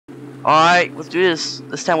Alright, let's do this.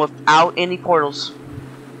 This time without any portals.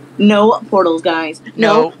 No portals, guys.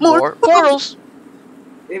 No more portals.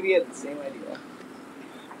 Maybe we had the same idea.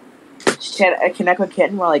 Kaneko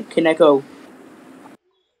kitten, more like Kaneko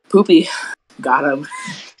poopy. Got him.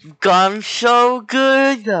 Got him so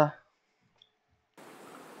good.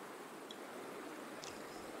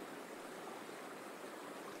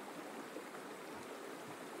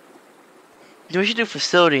 We should do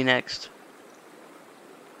facility next.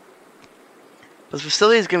 Because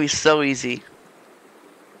facility is gonna be so easy.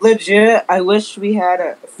 Legit, I wish we had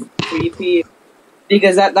a 3P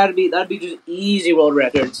because that'd be just easy world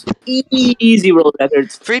records. Easy world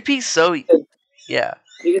records. 3P so yeah.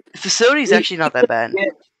 Because Facility is actually not that bad.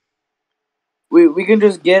 We can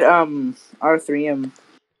just get R3M.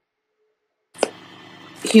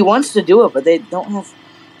 He wants to do it, but they don't have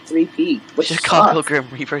 3P. Which Chicago sucks. Grim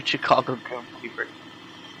Reaper, Chicago Grim Reaper.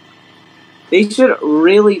 They should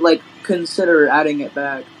really consider adding it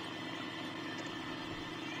back.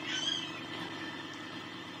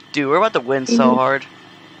 Dude, we're about to win so hard.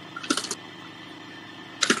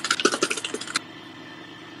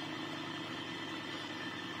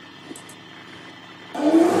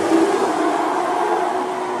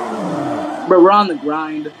 But we're on the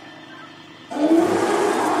grind.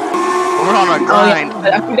 We're on our grind. Oh,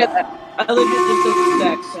 yeah. I forgot that. I legit just did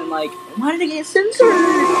sex and why did it get censored?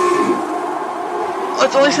 Oh,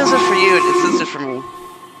 it's only censored for you. It's censored for me.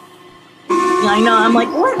 I know. I'm like,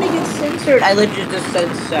 why did it get censored? I legit just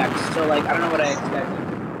said sex, so I don't know what I expected.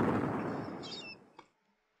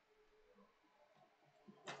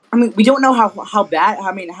 I mean, we don't know how bad.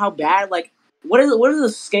 I mean, how bad? What is the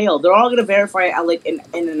scale? They're all gonna verify it at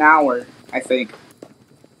in an hour, I think.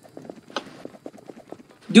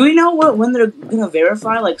 Do we know when they're gonna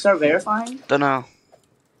verify? Start verifying? Don't know.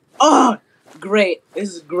 Oh, great!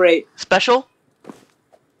 This is great. Special?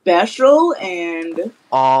 Special and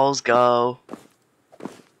All's go.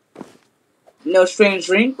 no strange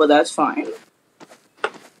drink, but that's fine.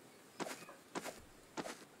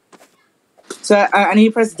 So I need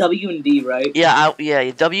to press W and D, right? Yeah,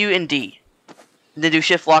 yeah. W and D. Then do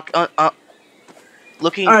shift lock.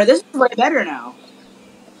 Looking. All right, this is way better now.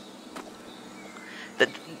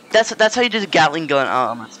 That's how you do the Gatling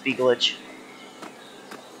gun. Speed glitch.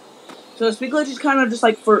 So the speed glitch is kind of just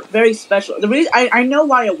for very special. The reason I know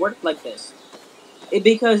why it worked like this,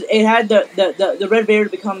 because it had the red barrier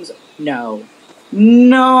becomes no.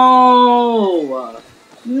 Oh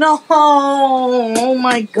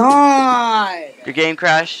my god! Your game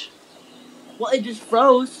crash. Well, it just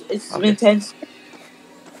froze. It's Okay. intense.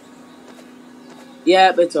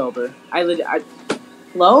 Yeah, it's over.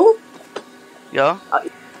 Hello? Yo.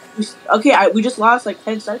 Okay, we just lost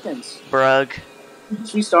 10 seconds. Brug.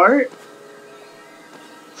 Should we start?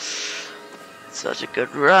 Such a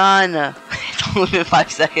good run. It's only been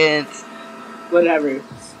 5 seconds. Whatever.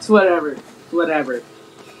 It's whatever. Whatever.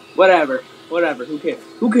 Who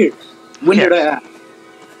cares? When did I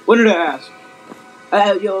ask?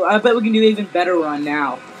 I bet we can do an even better run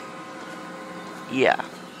now Yeah.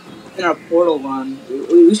 than our portal run.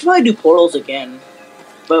 We should probably do portals again.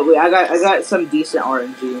 But I got some decent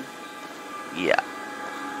RNG. Yeah.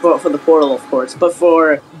 For the portal, of course. But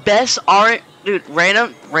for Best dude,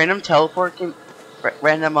 random teleport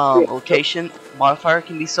random location modifier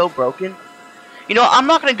can be so broken. You know, I'm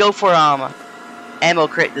not gonna go for ammo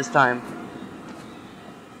crate this time.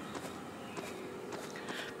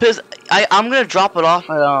 Because I'm gonna drop it off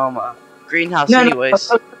at greenhouse anyways.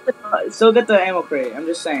 Still get the ammo crate. I'm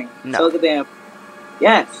just saying. No. Still get the ammo.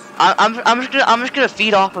 Yes. I'm just gonna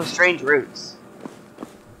feed off of strange routes.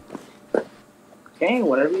 Okay,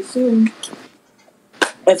 whatever you say.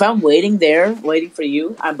 If I'm waiting for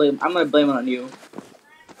you, I'm gonna blame it on you.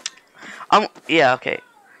 Yeah, okay.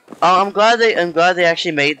 I'm glad they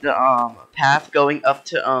actually made the path going up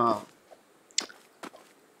to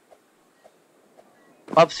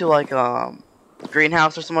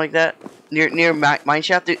greenhouse or something like that near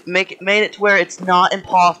mineshaft. They made it to where it's not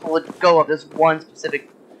impossible to go up this one specific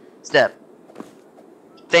step.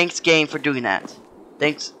 Thanks game for doing that.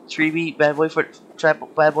 Thanks Treeby Bad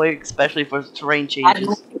Boy especially for terrain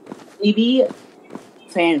changes. Maybe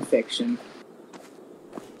fan fiction.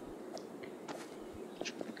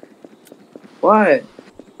 What?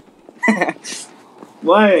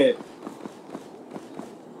 What?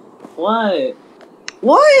 What?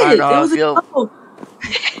 What? I don't know,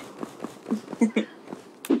 It was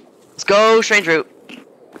Let's go, Strange Root.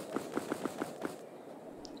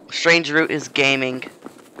 Strange Root is gaming.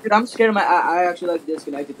 Dude, I'm scared of I actually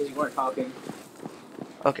disconnected because you weren't talking.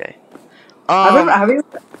 Okay. Have you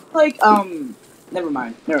never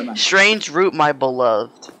mind. Strange Root, my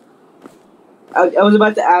beloved. I was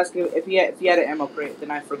about to ask if he had an ammo crate,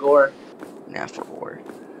 then I forgot. Nah, for war.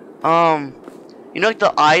 You know, like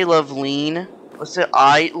the I love lean. What's it?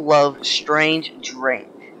 I love strange drink.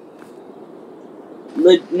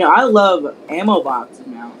 No, I love ammo boxes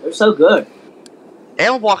now. They're so good.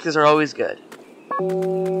 Ammo boxes are always good.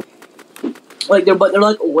 Like they're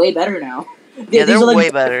like way better now. Yeah, they're These are, like, way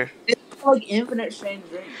better. They're like infinite strange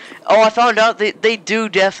drinks. Oh, I found out they do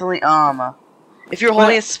definitely if you're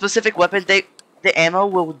holding a specific weapon, the ammo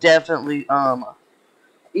will definitely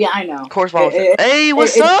Yeah, I know. correspond with it. Hey,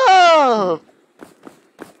 what's up?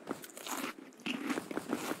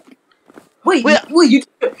 Wait, you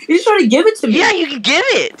just trying to give it to me? Yeah, you can give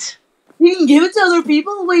it. You can give it to other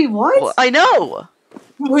people? Wait, what? Well, I know.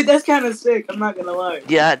 Wait, that's kind of sick. I'm not gonna lie.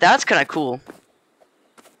 Yeah, that's kind of cool.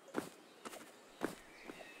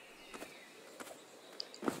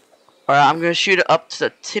 Alright, I'm gonna shoot it up to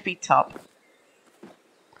the tippy top.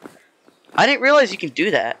 I didn't realize you can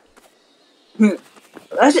do that.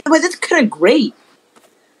 That's kind of great.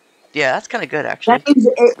 Yeah, that's kind of good actually. That means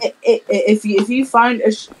if you find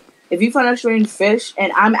a strange fish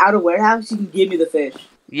and I'm out of warehouse, you can give me the fish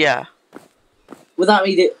Yeah. without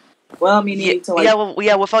me needing to like.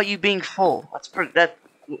 Yeah, without you being full. That.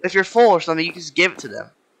 If you're full or something, you can just give it to them.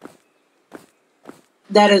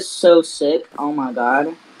 That is so sick. Oh my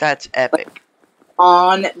god. That's epic.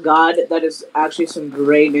 On God, that is actually some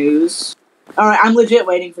great news. Alright, I'm legit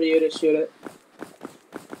waiting for you to shoot it.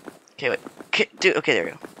 Okay, wait. Okay, there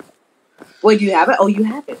we go. Wait, do you have it? Oh, you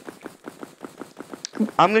have it.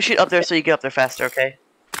 I'm gonna shoot up there so you get up there faster, okay?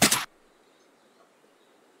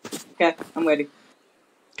 Okay, I'm waiting.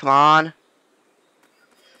 Come on.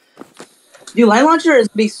 Dude, Line Launcher is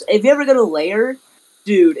if you ever go to Lair,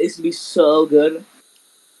 dude, it's gonna be so good.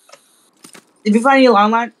 If you find any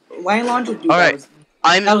Line Launcher, dude, Alright.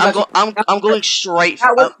 I'm going straight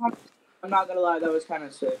for, I'm not gonna lie, that was kind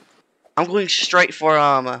of sick. I'm going straight for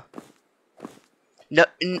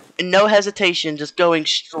no hesitation, just going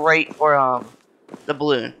straight for the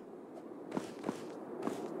balloon.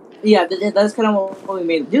 Yeah, that's kind of what we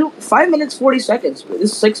made. Dude, 5 minutes 40 seconds.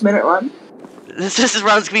 This 6-minute run. This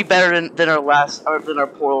run's gonna be better than our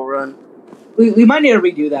portal run. We might need to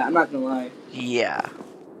redo that. I'm not gonna lie. Yeah. Can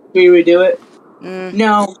we redo it? Mm.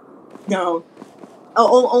 No.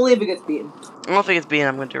 Oh, only if it gets beaten. I don't think it's being.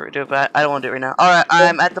 I'm going to do it, but I don't want to do it right now. Alright,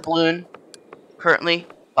 I'm at the balloon. Currently.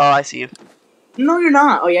 Oh, I see you. No, you're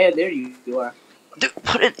not. Oh, yeah, there you are. Dude,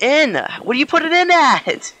 put it in! What do you put it in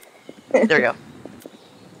at? There we go.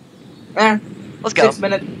 Let's go. 6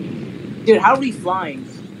 minutes. Dude, how are we flying?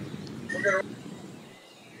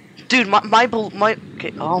 Dude, my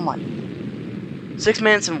okay, oh my. 6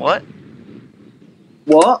 minutes and what?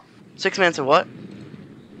 What? 6 minutes and what?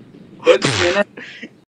 6 minutes?